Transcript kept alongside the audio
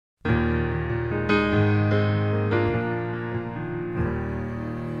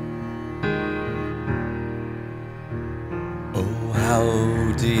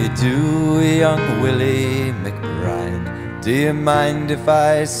How do you do, young Willie McBride? Do you mind if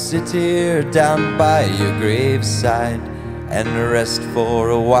I sit here down by your graveside and rest for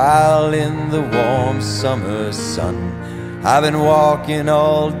a while in the warm summer sun? I've been walking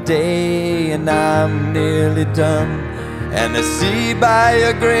all day and I'm nearly done, and I see by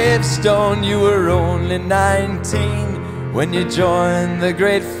your gravestone you were only 19 when you joined the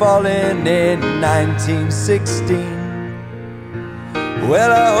great falling in 1916.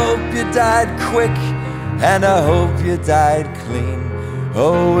 Well, I hope you died quick, and I hope you died clean.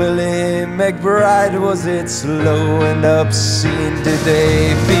 Oh, Willie McBride, was it slow and obscene? Did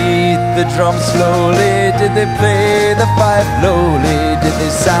they beat the drum slowly? Did they play the fife lowly? Did they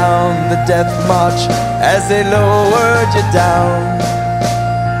sound the death march as they lowered you down?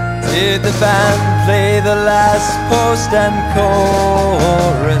 Did the band play the last post and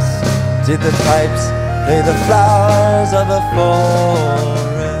chorus? Did the pipes play the flowers of the forest?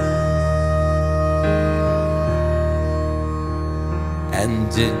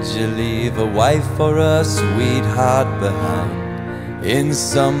 And did you leave a wife or a sweetheart behind? In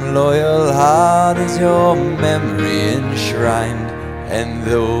some loyal heart is your memory enshrined. And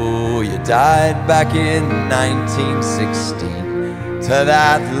though you died back in 1916, to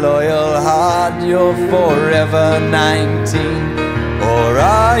that loyal heart you're forever 19. Or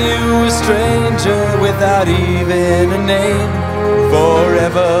are you a stranger without even a name,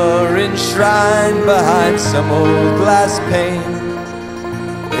 forever enshrined behind some old glass pane?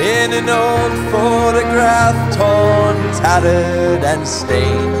 In an old photograph, torn, tattered and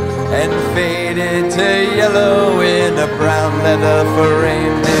stained, and faded to yellow in a brown leather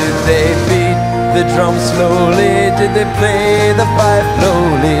frame. Did they beat the drum slowly? Did they play the fife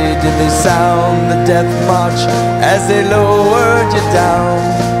lowly? Did they sound the death march as they lowered you down?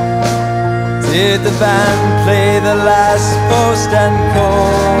 Did the band play the last post and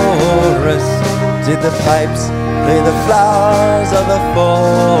chorus? Did the pipes play the flowers of the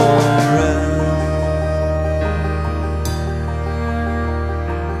forest?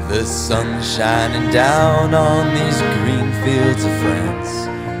 The sun shining down on these green fields of France.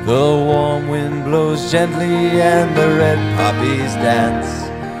 The warm wind blows gently and the red poppies dance.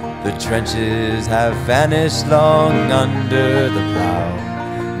 The trenches have vanished long under the plow.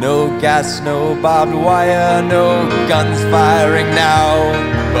 No gas, no barbed wire, no guns firing now.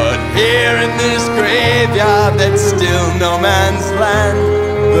 But here in this graveyard that's still no man's land,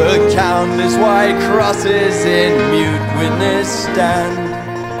 the countless white crosses in mute witness stand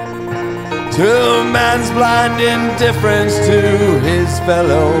to man's blind indifference to his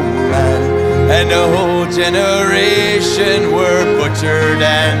fellow man. And a whole generation were butchered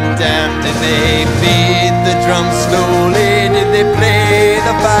and damned. Did they beat the drum slowly? Did they play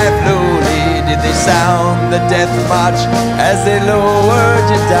the fife lowly? Did they sound the death march as they lowered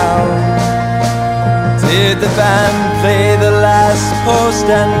you down? Did the band play the last post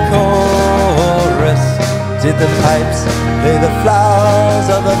and chorus? Did the pipes play the flowers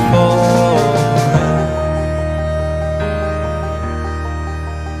of the forest?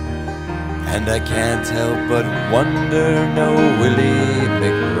 And I can't help but wonder, no Willie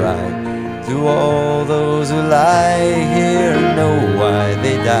McBride, do all those who lie here know why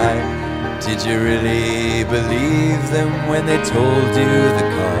they died? Did you really believe them when they told you the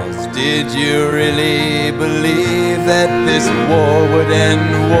cause? Did you really believe that this war would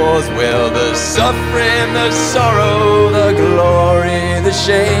end wars? Well, the suffering, the sorrow, the glory, the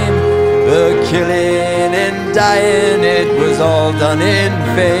shame, the killing and dying, it was all done in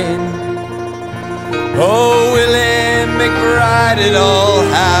vain. Oh, Willie McBride, it all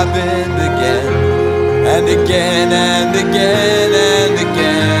happened again, and again, and again, and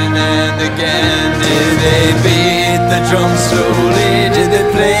again, and again. Did they beat the drum slowly? Did they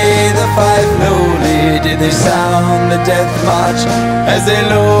play the fife lowly? Did they sound the death march as they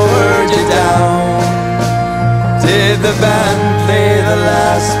lowered you down? Did the band play the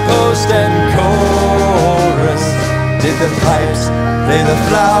last post and chorus? Did the pipes play the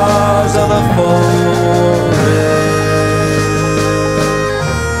flowers of the forest?